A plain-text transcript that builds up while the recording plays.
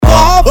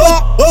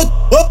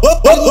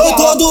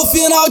Todo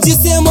final de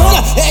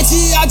semana é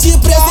dia de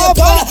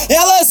presepada.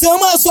 Elas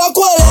amam sua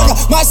colega,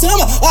 mas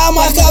chama a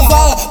marca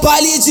vala.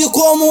 Baile de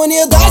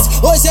comunidade,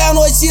 hoje é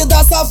noite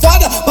da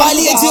safada.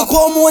 Baile de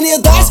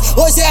comunidade,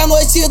 hoje é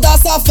noite da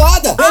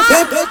safada.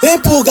 Vem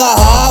pro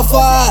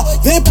Garrafa,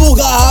 vem pro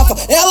Garrafa.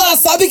 Ela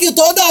sabe que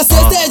toda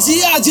sexta é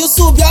dia de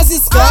subir as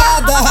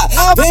escadas.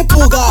 Vem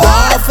pro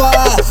Garrafa,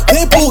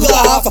 vem pro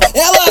Garrafa.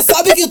 Ela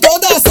sabe que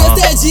toda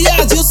sexta é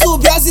dia de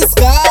subir as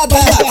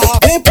escadas.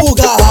 Vem pro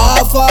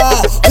Garrafa,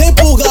 vem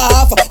pro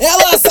Garrafa.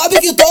 Ela sabe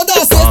que toda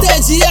sexta é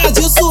dia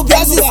de subir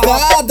as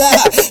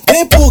escadas.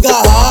 Vem pro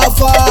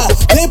Garrafa,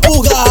 vem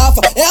pro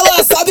Garrafa.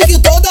 Ela sabe que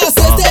toda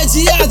sexta é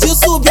dia de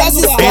subir as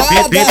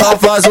escadas. Então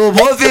faz o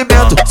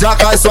movimento, já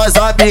cai suas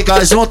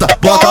amigas juntas.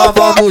 Bota a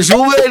mão no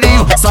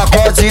joelhinho,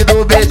 sacode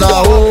no meio da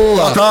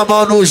rua. Bota a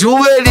mão no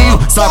joelhinho,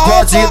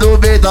 sacode no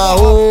meio da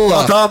rua.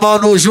 Bota a mão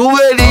no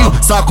joelhinho,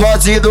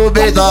 sacode no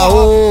meio da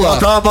rua.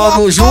 Bota a mão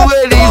no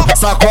joelhinho,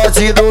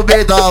 sacode no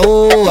meio da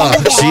rua.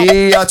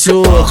 Chia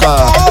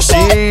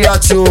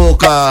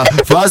tchuca,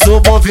 faz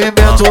o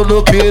movimento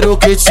no piro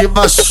que te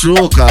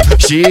machuca.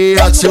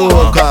 Chia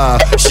tchuca,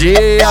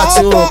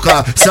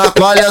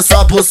 chacoalha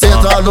essa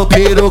buceta no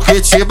piro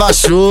que te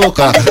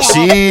machuca.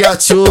 Chia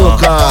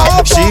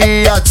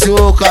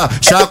tchuca,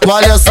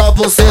 chacoalha essa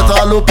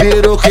buceta no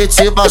piro que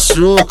te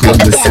machuca. A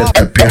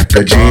buceta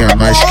apertadinha,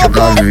 mais que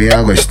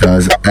novinha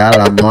gostosa.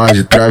 Ela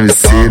morde o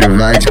travesseiro e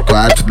vai de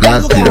quatro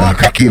na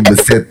piroca. Que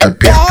buceta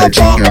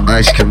apertadinha,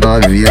 mais que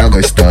novinha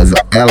gostosa.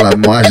 Ela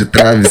morde o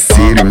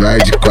travesseiro e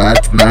vai de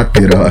quatro na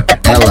piroca.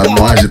 Ela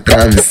morde o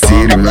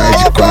travesseiro e vai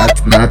de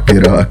quatro na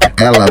piroca.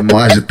 Ela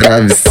morde o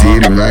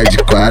travesseiro e vai de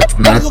quatro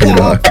na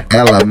piroca.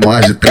 Ela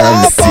morde o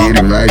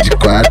travesseiro e vai de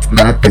quatro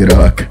na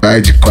piroca.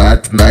 Vai de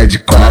quatro, vai de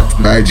quatro,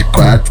 vai de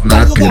quatro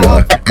na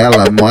piroca.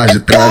 Ela morde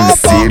o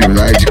travesseiro e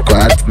vai de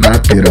quatro na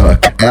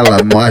piroca.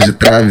 Ela morde o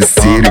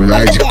travesseiro e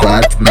vai de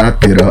quatro na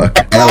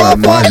piroca. Ela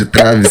morde o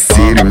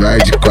travesseiro e vai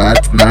de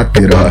quatro na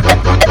piroca.